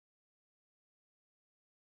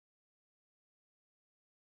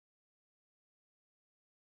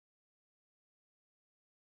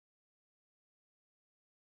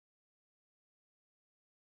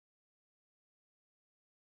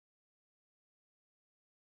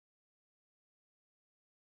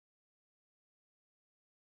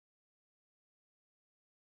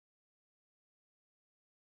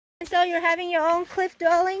So you're having your own cliff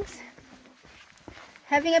dwellings?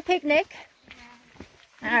 Having a picnic?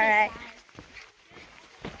 Alright.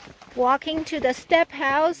 Walking to the step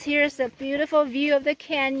house. Here's a beautiful view of the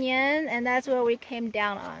canyon, and that's where we came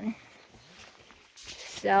down on.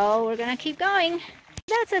 So we're gonna keep going.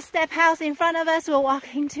 That's a step house in front of us we're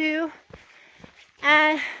walking to.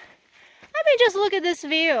 And I mean, just look at this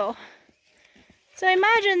view. So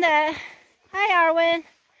imagine that. Hi, Arwen.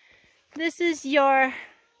 This is your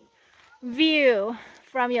view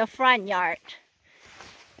from your front yard.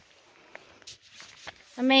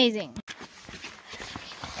 Amazing.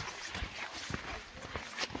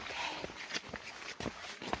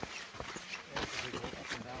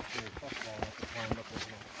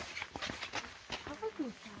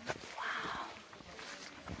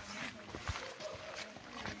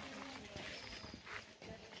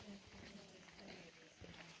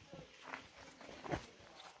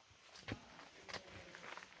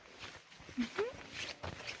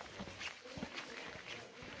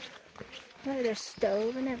 Look at their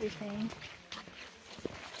stove and everything.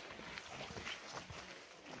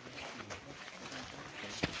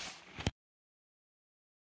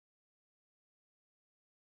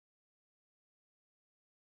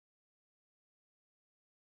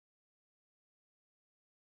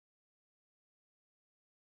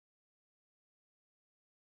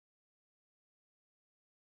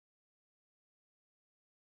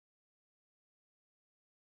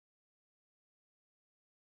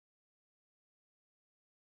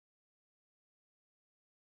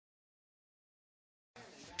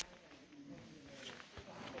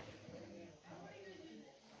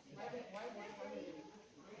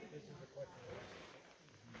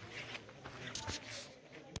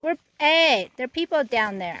 Hey, there are people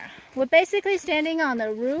down there. We're basically standing on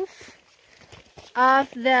the roof of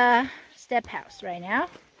the step house right now.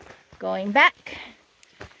 Going back.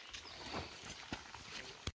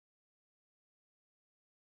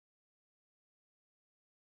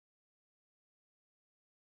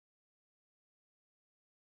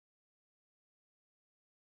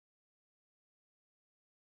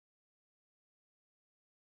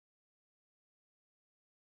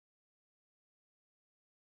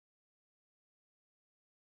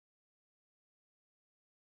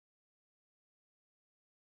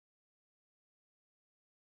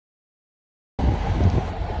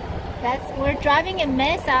 We're driving in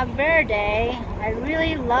Mesa Verde. I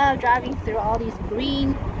really love driving through all these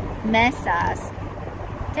green mesas.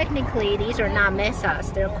 Technically, these are not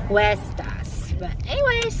mesas, they're cuestas. But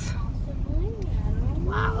anyways,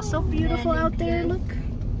 wow, so beautiful out there, look.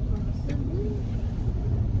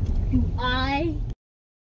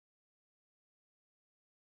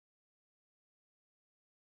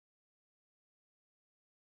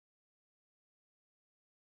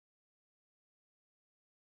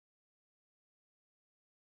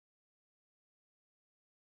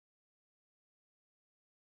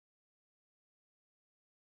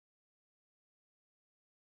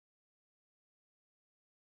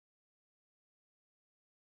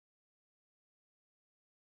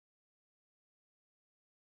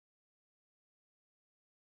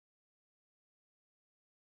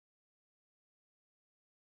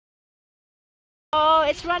 Oh,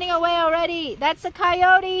 it's running away already. That's a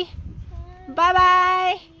coyote.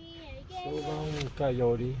 Bye-bye. So long,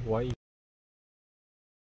 coyote. Why?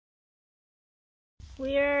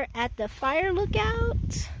 We're at the fire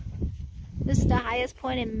lookout. This is the highest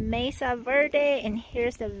point in Mesa Verde, and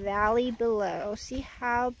here's the valley below. See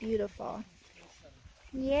how beautiful.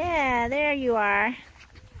 Yeah, there you are.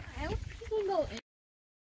 I hope people go in.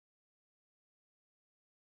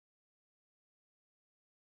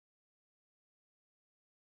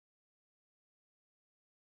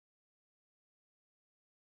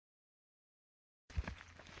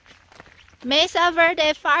 Mesa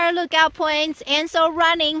Verde fire lookout points, and so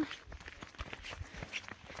running.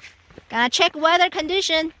 Gonna check weather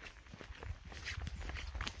condition.